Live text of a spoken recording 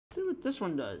what this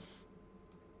one does.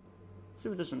 Let's see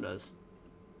what this one does.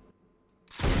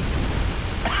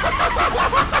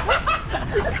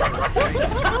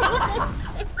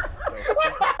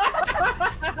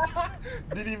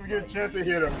 Didn't even get a chance to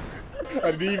hit him.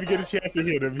 I didn't even get a chance to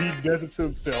hit him. He does it to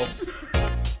himself.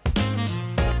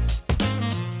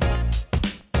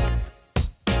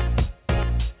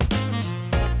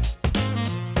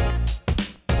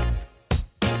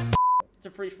 It's a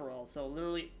free-for-all, so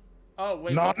literally... Oh,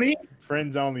 wait. Nani?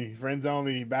 Friends only. Friends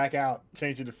only. Back out.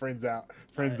 Change it to friends out.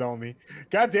 Friends only.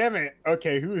 God damn it.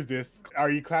 Okay, who is this? Are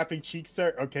you clapping cheeks,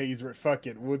 sir? Okay, he's... Fuck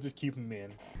it. We'll just keep him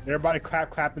in. Everybody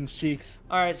clapping cheeks.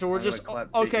 Alright, so we're just...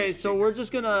 Okay, so we're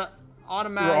just gonna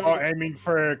automatically... We're all aiming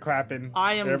for clapping.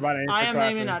 I am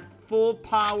aiming at full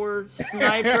power.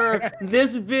 Sniper.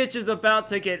 This bitch is about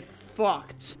to get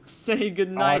fucked. Say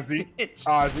goodnight, bitch.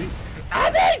 Ozzy.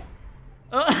 Ozzy!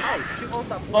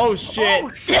 Oh shit! Oh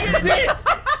shit!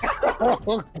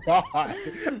 Oh god!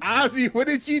 Ozzy, what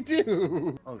did you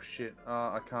do? Oh shit!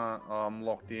 I can't. I'm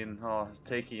locked in. Oh,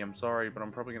 Tiki, I'm sorry, but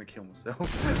I'm probably gonna kill myself.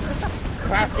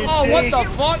 Oh, what the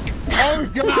fuck? Oh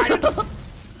god!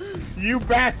 You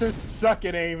bastards suck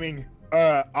at aiming.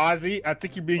 Ozzy, I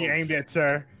think you're being aimed at,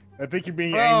 sir. I think you're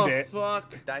being aimed at. Oh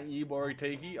fuck! Don't you worry,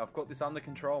 Tiki. I've got this under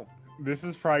control. This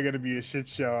is probably gonna be a shit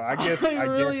show. I guess. I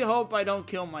really hope I don't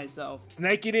kill myself.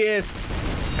 Snake it is.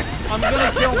 I'm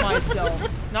gonna kill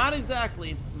myself. Not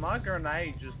exactly. My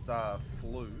grenade just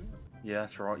flew. Yeah,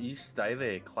 that's right. You stay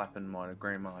there clapping my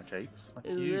grandma cheeks. Like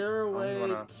Is there a way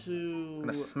to... I'm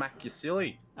gonna smack you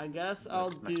silly. I guess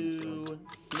I'll do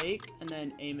snake and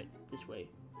then aim it this way.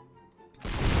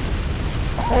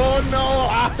 Oh no,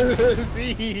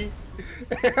 Ozzy!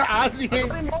 Ozzy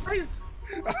ain't...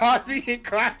 Ozzy and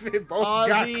Clapping both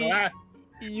got clapped.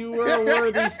 You were a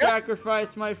worthy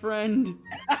sacrifice, my friend.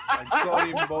 I got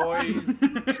him, boys.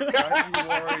 Don't you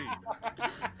worry.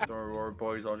 Don't worry,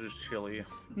 boys. I'll just chill here.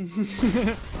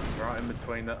 Right in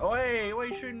between the... Oh, hey, what are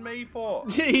you shooting me for?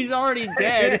 He's already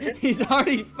dead. He's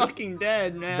already fucking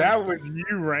dead, man. That was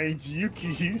you, Range. You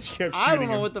kept shooting I don't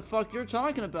know what the fuck you're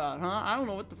talking about, huh? I don't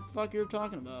know what the fuck you're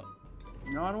talking about.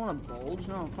 No, I don't want to bulge.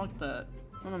 No, fuck that.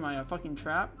 What am I, a fucking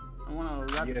trap? I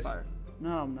want a rapid fire.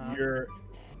 No, I'm not.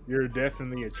 You're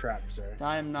definitely a trap, sir.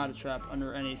 I am not a trap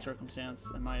under any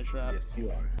circumstance. Am I a trap? Yes,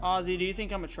 you are. Ozzy, do you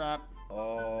think I'm a trap?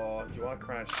 Oh, you are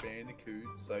Crash Bandicoot,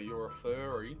 so you're a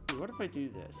furry. What if I do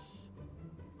this?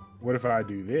 What if I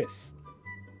do this?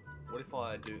 What if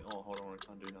I do... Oh, hold on, I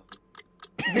can't do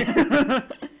nothing.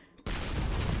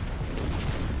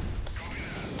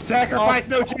 Sacrifice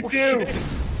no jutsu!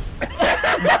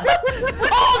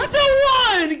 Oh, I'm still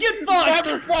won! Get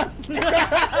fucked!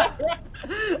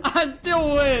 I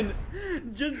still win!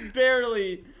 Just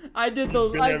barely. I did the...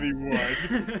 Barely won.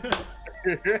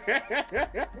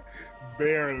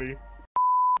 Barely.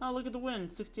 Oh, look at the win.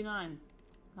 69.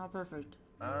 How perfect.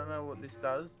 I don't know what this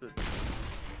does, but...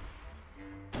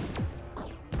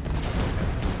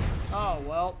 Oh,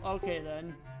 well, okay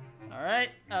then.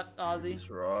 Alright, Ozzy. That's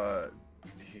right.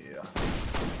 Yeah.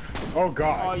 Oh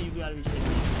god. Oh, you gotta be shitting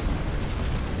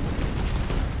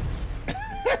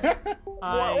me.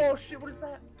 Oh shit, what is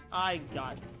that? I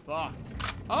got fucked.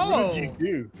 Oh! What did you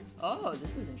do? Oh,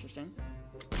 this is interesting.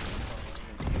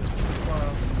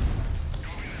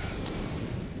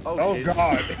 Oh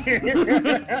god.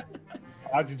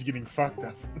 Ozzy's getting fucked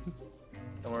up.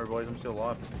 Don't worry, boys, I'm still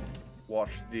alive.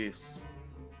 Watch this.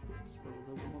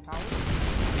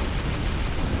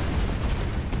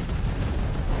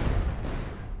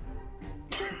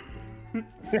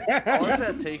 Why is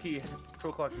that Tiki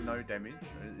took like no damage?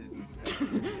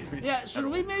 Yeah, should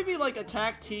we maybe like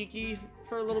attack Tiki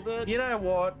for a little bit? You know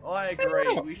what? I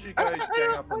agree. We should go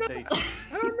gang up on Tiki.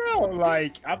 I don't know.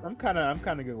 Like I'm kind of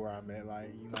good where I'm at.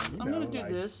 Like I'm gonna do like,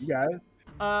 this. You guys.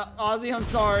 Ozzy, I'm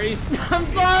sorry. I'm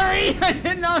sorry. I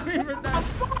did not remember that.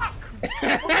 Fuck!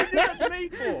 What did you have me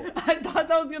for? I thought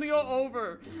that was gonna go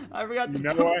over. I forgot. You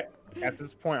know what? At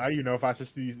this point, I don't even know if I should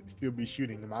still be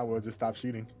shooting. I might as well just stop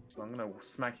shooting. So I'm gonna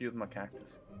smack you with my cactus.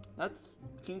 That's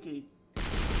kinky.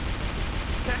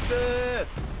 Cactus!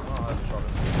 Oh, I shot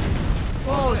it.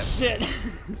 Oh shit!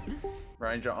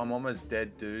 Ranger, I'm almost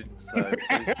dead, dude. So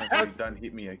please don't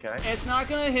hit me, okay? It's not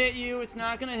gonna hit you. It's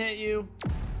not gonna hit you.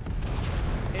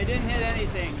 It didn't hit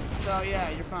anything. So yeah,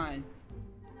 you're fine.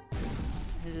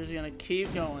 It's just gonna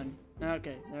keep going.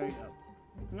 Okay, there you go.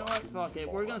 You know what? Fuck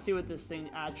it. We're gonna see what this thing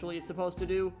actually is supposed to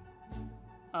do.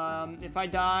 If I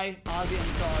die, Ozzy,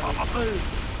 I'm sorry.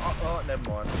 Oh, never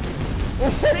mind.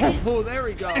 Oh, there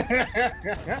we go.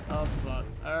 Oh, fuck.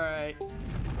 Alright.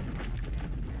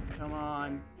 Come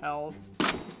on. Health.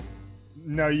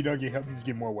 No, you don't get help. You just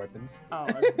get more weapons. Oh,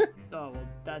 well,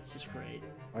 that's just great.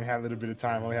 Only have a little bit of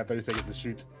time. Only have 30 seconds to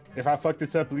shoot. If I fuck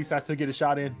this up, at least I still get a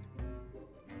shot in.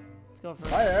 Let's go for it.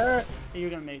 Fire! You're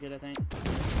gonna make it, I think.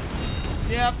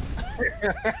 Yep.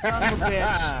 Son of a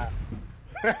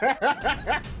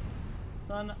bitch.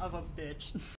 Son of a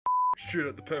bitch. Shoot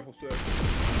at the purple circle.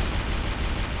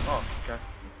 Oh, okay.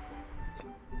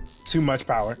 Too much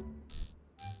power.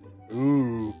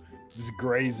 Ooh, just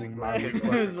grazing my It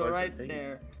was right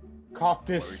there.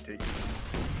 cactus.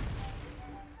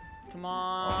 Come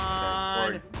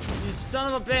on, you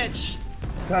son of a bitch!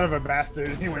 Son of a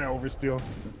bastard. He went over still.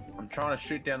 I'm trying to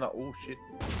shoot down that. Oh shit!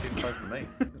 Getting close to me.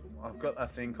 I've got a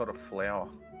thing called a flower.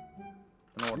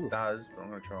 I don't know what it does, but I'm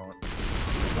gonna try it.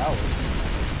 Oh.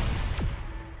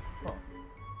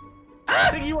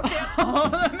 I think you watch out! Oh,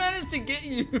 I managed to get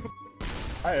you.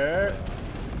 Fire!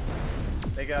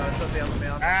 There you go. I shot down the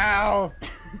mountain. Ow!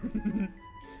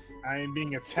 I am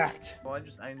being attacked. If I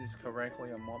just aim this correctly,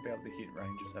 I might be able to hit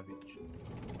Rangr Savage.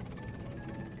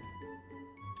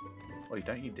 Oh,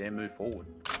 don't you dare move forward.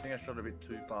 I think I shot a bit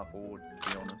too far forward, to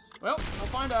be honest. Well, we'll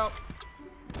find out.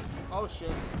 Oh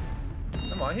shit.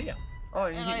 Am I here? Oh,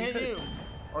 And I hit you.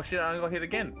 Oh shit, I got hit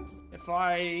again. If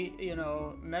I, you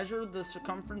know, measure the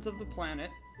circumference of the planet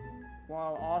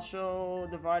while also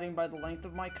dividing by the length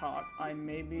of my cock, I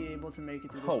may be able to make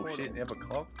it through this Oh portal. shit, you have a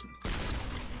cock?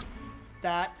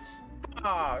 That's...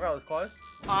 Ah, that was close.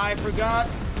 I forgot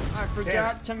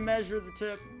to measure the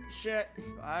tip. Shit.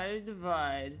 If I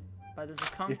divide by the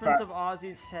circumference of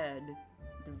Ozzy's head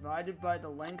divided by the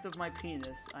length of my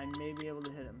penis, I may be able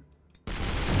to hit him.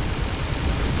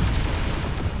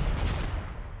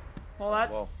 Well,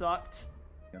 that sucked.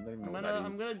 I'm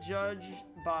gonna judge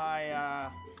by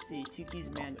see Tiki's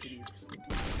man titties.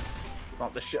 It's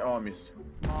not the shit I missed.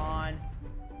 Come on.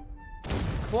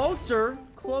 Closer,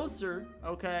 closer.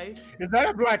 Okay. Is that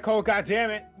a black hole? God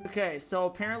damn it! Okay, so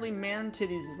apparently man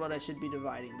titties is what I should be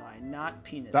dividing by, not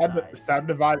penis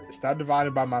Stop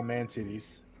dividing by my man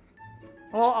titties.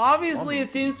 Well, obviously it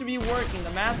seems to be working.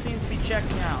 The math seems to be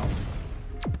checking out.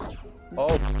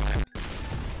 Oh.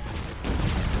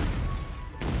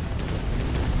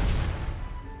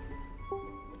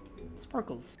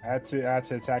 Sparkles. I had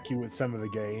to attack you with some of the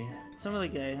gay. Some of the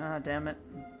gay. Ah, damn it.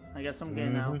 I guess I'm gay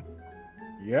now.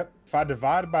 Yep. If I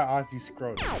divide by Ozzy's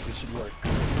scrotum, this should work.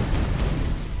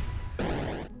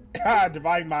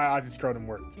 Dividing by Ozzy's scrotum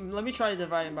worked. Let me try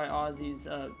dividing by Ozzy's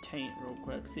taint real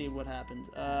quick. See what happens.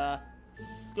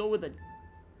 Let's go with a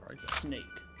snake.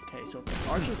 Okay, so if it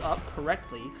arches up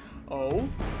correctly. Oh.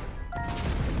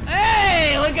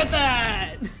 Hey, look at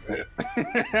that!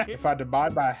 If I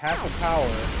divide by half the power.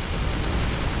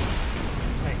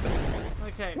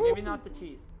 Okay, maybe not the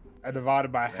teeth. I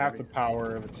divided by half the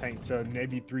power of a taint, so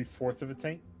maybe 3/4 of a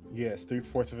taint. Yes,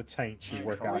 3/4 of a taint should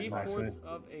work out nicely. 3/4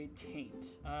 of a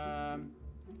taint.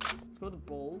 Let's go with the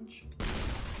bulge.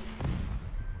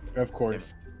 Of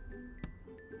course.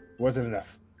 Wasn't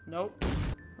enough. Nope.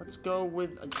 Let's go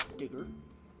with a digger.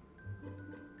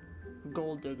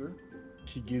 Gold digger.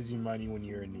 She gives you money when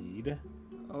you're in need.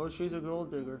 Oh, she's a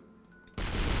gold digger.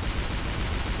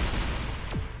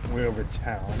 Way over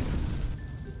town.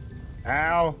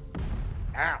 Ow!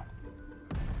 Ow!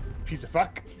 Piece of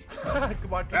fuck!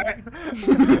 Come on,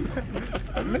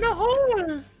 I'm in a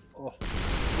hole! Oh.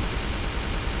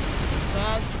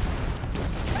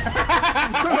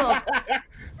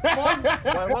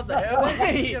 Wait, what the hell?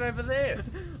 Wait. Get over there.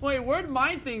 Wait, where'd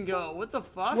my thing go? What the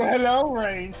fuck? Well, hello,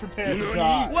 Range. Prepare to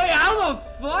die. Wait, how the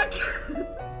fuck?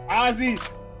 Ozzy,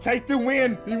 take the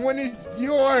win. The win is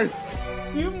yours.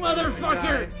 You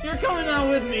motherfucker! You're coming out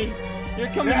with me. You're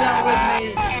coming out with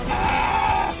me.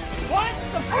 What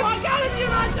the fuck? How did you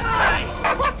not die?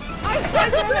 I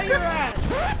stuck it at your ass.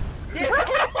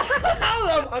 How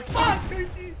the fuck?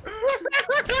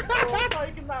 Oh,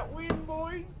 making that win,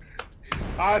 boys.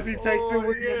 Ozzy, take the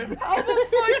win. How the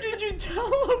fuck did you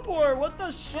teleport? What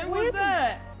the shit was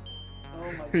that?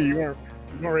 Oh my god. You weren't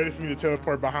ready for me to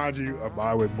teleport behind you.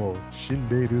 I with more.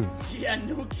 Shinderu. Yeah,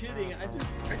 no kidding.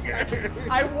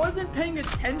 I wasn't paying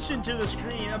attention to the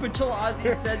screen up until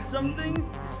Ozzy said something.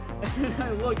 And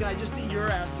I look and I just see your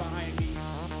ass behind